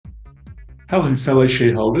Hello, fellow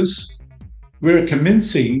shareholders. We're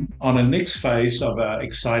commencing on a next phase of our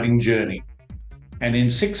exciting journey. And in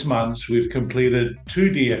 6 months, we've completed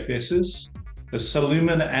 2 DFSs, the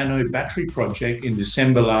Solumina Anode Battery Project in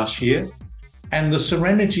December last year, and the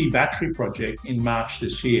Serenergy Battery Project in March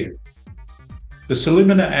this year. The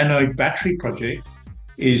Solumina Anode Battery Project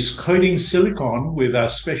is coating silicon with our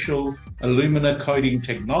special alumina coating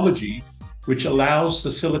technology, which allows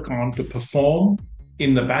the silicon to perform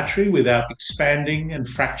in the battery without expanding and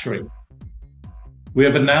fracturing. We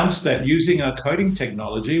have announced that using our coating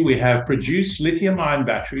technology, we have produced lithium-ion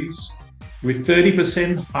batteries with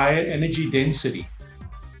 30% higher energy density.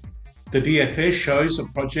 The DFS shows a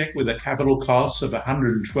project with a capital cost of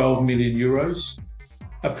 112 million euros,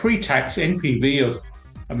 a pre-tax NPV of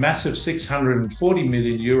a massive 640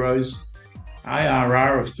 million euros,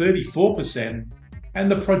 IRR of 34%, and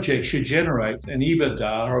the project should generate an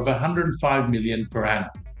EBITDA of 105 million per annum.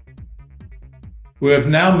 We have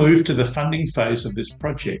now moved to the funding phase of this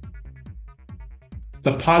project.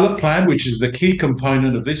 The pilot plant, which is the key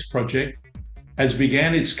component of this project, has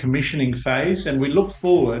begun its commissioning phase, and we look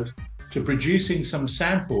forward to producing some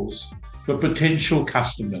samples for potential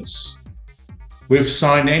customers. We've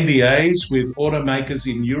signed NDAs with automakers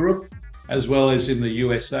in Europe as well as in the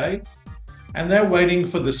USA, and they're waiting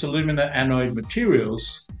for the Solumina anode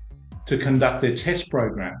materials to conduct their test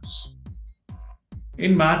programs.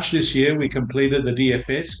 In March this year, we completed the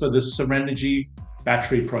DFS for the Serenergy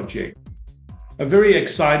Battery Project, a very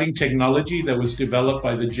exciting technology that was developed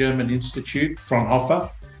by the German Institute Fraunhofer.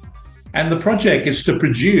 And the project is to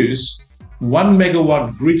produce 1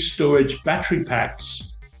 megawatt grid storage battery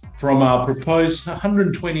packs from our proposed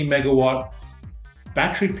 120 megawatt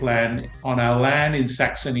battery plant on our land in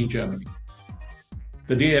Saxony, Germany.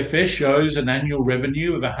 The DFS shows an annual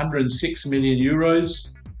revenue of 106 million euros,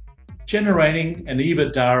 generating an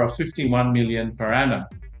EBITDA of 51 million per annum.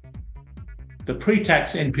 The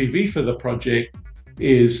pre-tax NPV for the project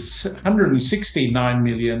is 169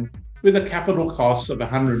 million with a capital cost of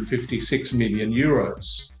 156 million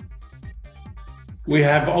euros. We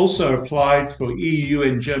have also applied for EU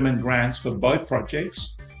and German grants for both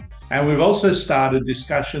projects, and we've also started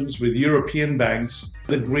discussions with European banks,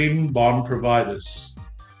 the green bond providers.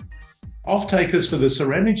 Off-takers for the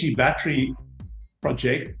Serenergy Battery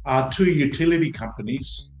Project are 2 utility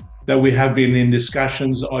companies that we have been in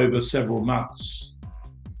discussions over several months.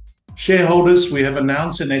 Shareholders, we have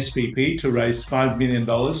announced an SPP to raise $5 million.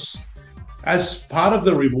 As part of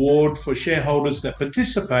the reward for shareholders that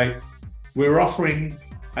participate, we're offering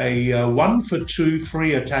a 1 for 2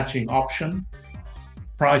 free attaching option,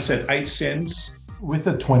 priced at 8 cents, with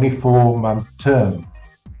a 24-month term.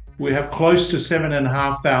 We have close to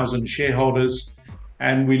 7,500 shareholders,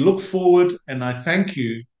 and we look forward, and I thank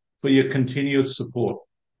you for your continuous support.